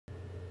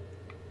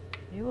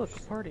Hey look, a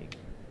party.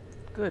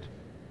 Good.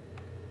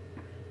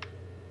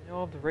 You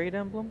all have the raid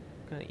emblem?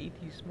 Gonna eat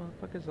these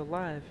motherfuckers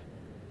alive.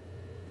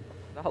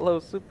 Hello,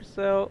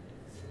 Supercell.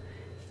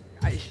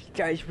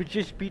 Guys, we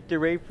just beat the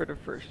raid for the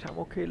first time.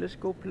 Okay, let's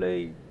go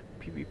play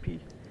PvP.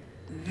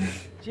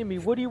 Jimmy,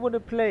 what do you want to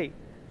play?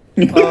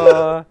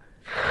 How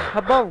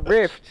about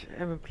Rift? I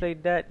haven't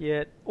played that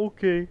yet.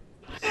 Okay.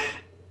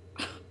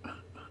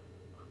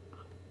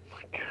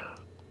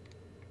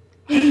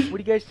 What do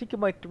you guys think of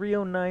my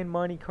 309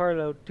 Monte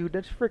Carlo? Dude,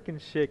 that's freaking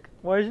sick.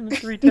 Why isn't it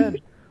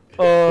 310?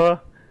 I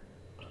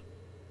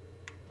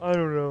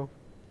don't know.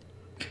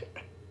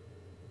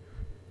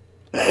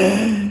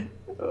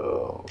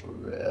 Oh,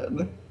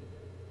 man.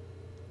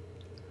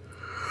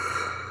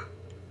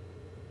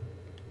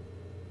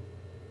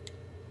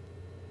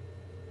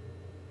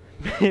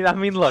 I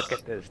mean, look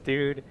at this,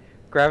 dude.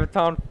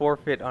 Graviton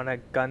forfeit on a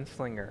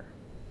gunslinger.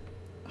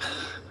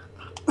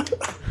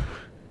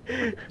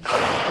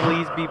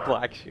 Please be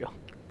Black Shield.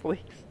 Please.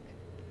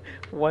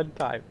 One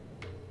time.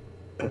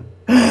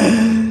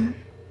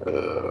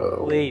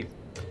 Please.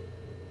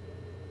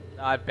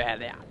 Not bad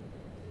now.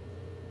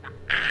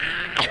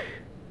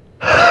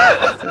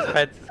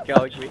 Suspense is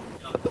killing me.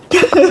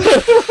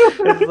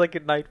 This is like a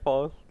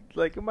nightfall.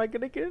 Like, am I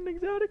gonna get an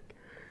exotic?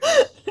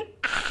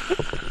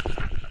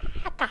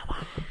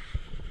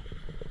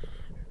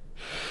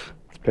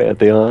 It's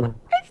Pantheon.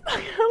 It's not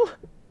gonna...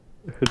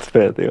 It's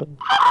Pantheon.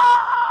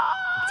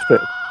 It's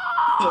Pantheon.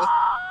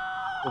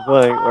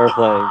 We're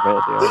playing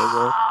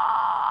Pantheon.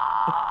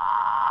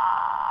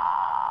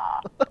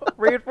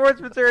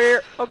 Reinforcements are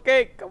here.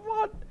 Okay, come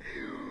on.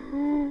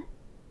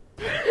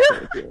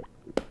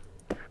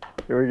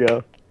 Here we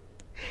go.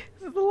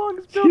 This is the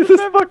longest build Jesus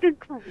ever. fucking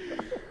Christ.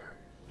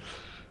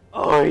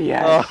 Oh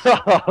yes.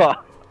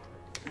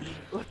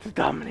 Let the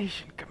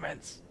domination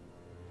commence.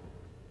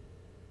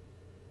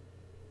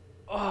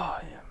 Oh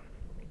yeah.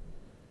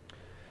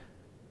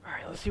 All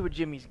right, let's see what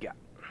Jimmy's got.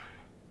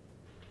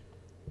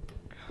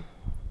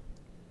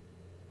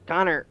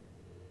 Connor.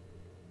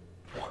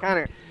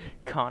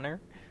 Connor.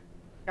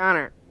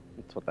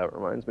 That's what that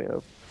reminds me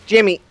of.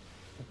 Jimmy.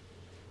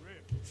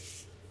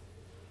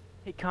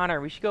 Hey Connor,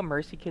 we should go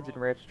Mercy Kids and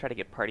Rips try to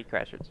get party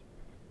crashers.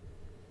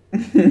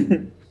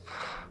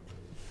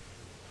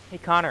 Hey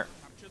Connor.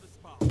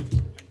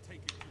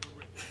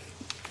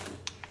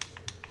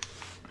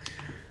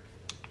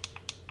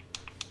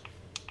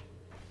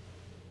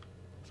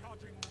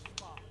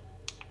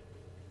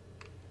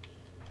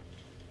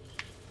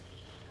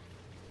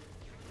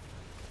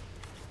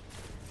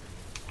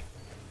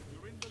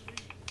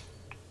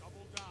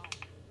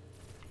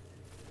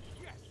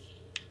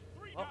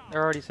 Oh,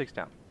 they're already 6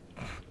 down.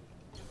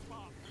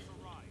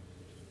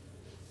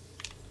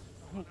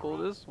 Don't go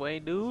this way,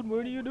 dude.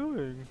 What are you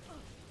doing?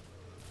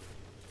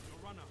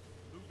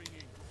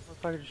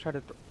 If I just try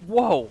to.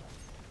 Whoa!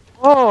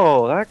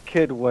 Oh, that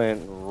kid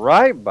went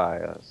right by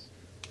us.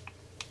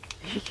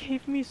 He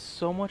gave me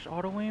so much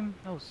auto aim.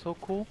 That was so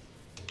cool.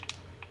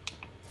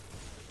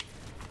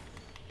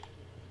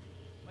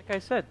 Like I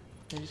said,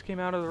 he just came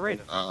out of the raid.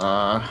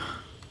 Yeah,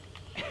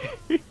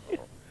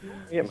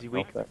 Is he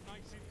weak? Yeah,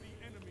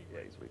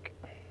 he's weak.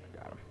 I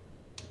got him.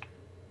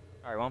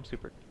 Alright, well, I'm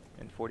super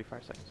in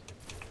 45 seconds.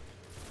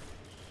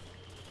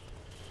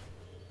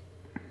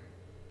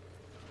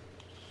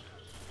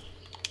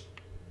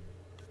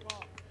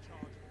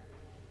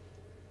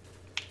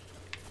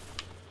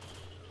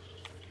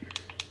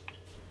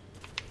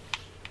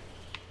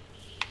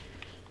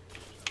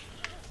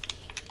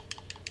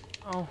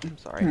 Oh, I'm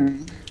sorry. Oh,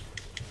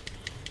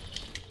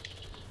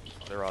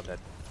 they're all dead.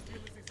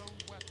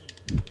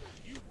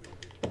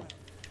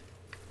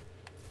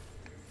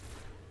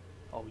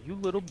 Oh, you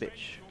little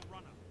bitch.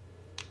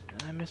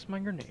 I missed my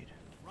grenade.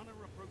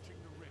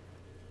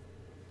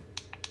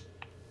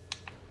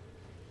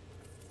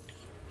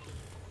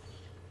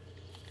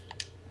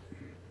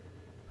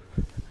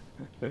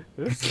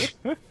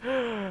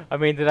 I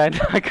mean, did I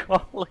not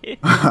call it?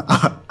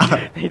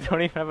 They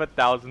don't even have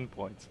 1,000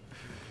 points.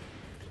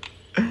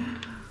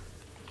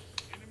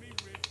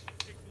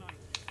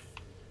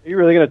 Are you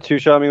really gonna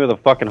two-shot me with a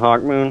fucking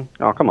Hawk Moon?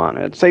 Oh, come on,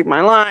 it saved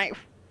my life!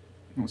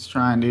 I was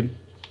trying, dude.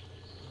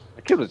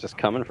 The kid was just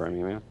coming from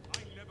you, man.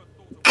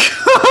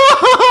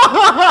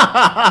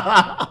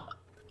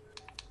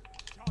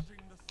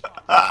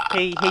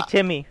 Hey,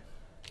 Timmy.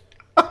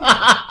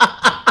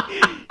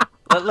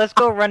 Let's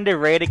go run the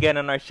raid again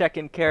on our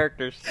second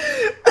characters.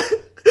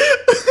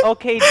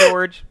 Okay,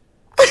 George.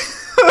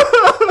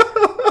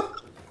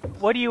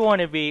 What do you want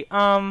to be?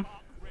 I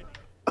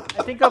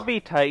think I'll be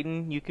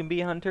Titan. You can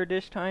be Hunter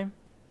this time.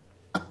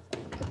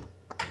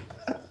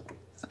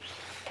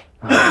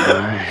 What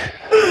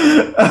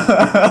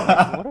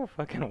a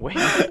fucking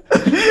waste.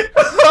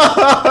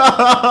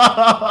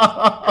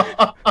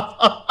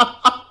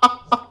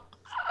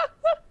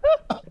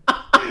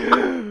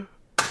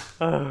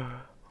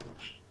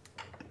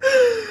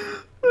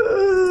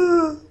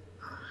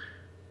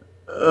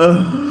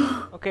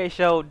 Okay,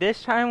 so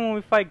this time when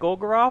we fight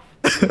Golgoroth,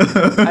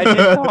 I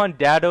just saw on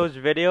Dado's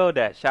video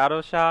that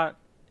Shadow Shot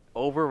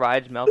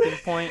overrides Melting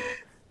Point.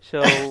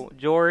 So,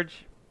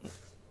 George,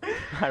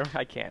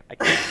 I can't.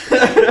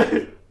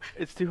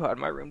 It's too hot in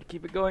my room to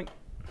keep it going.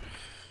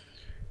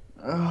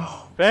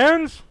 Oh,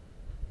 Fans!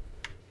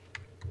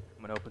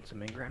 I'm gonna open some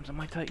engrams on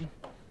my Titan.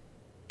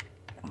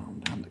 I'm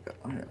down to go.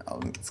 Here,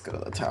 let's go to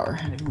the tower.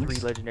 I have 3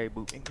 anyways. legendary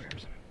boot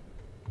engrams.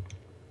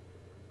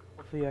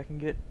 Hopefully I can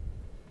get...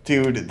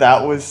 Dude,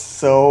 that was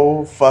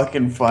so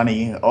fucking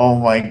funny. Oh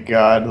my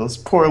god, those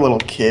poor little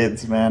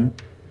kids, man.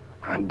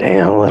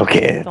 Damn, little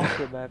kid. Don't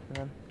feel bad for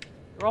them.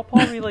 They're all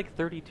probably like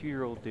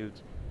 32-year-old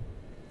dudes.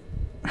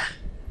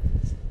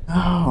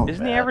 Oh,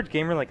 Isn't man. the average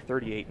gamer like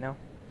 38 now?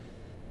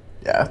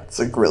 Yeah, it's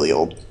like really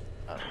old.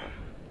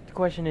 The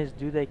question is,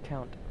 do they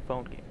count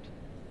phone games?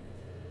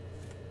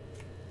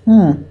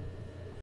 Hmm.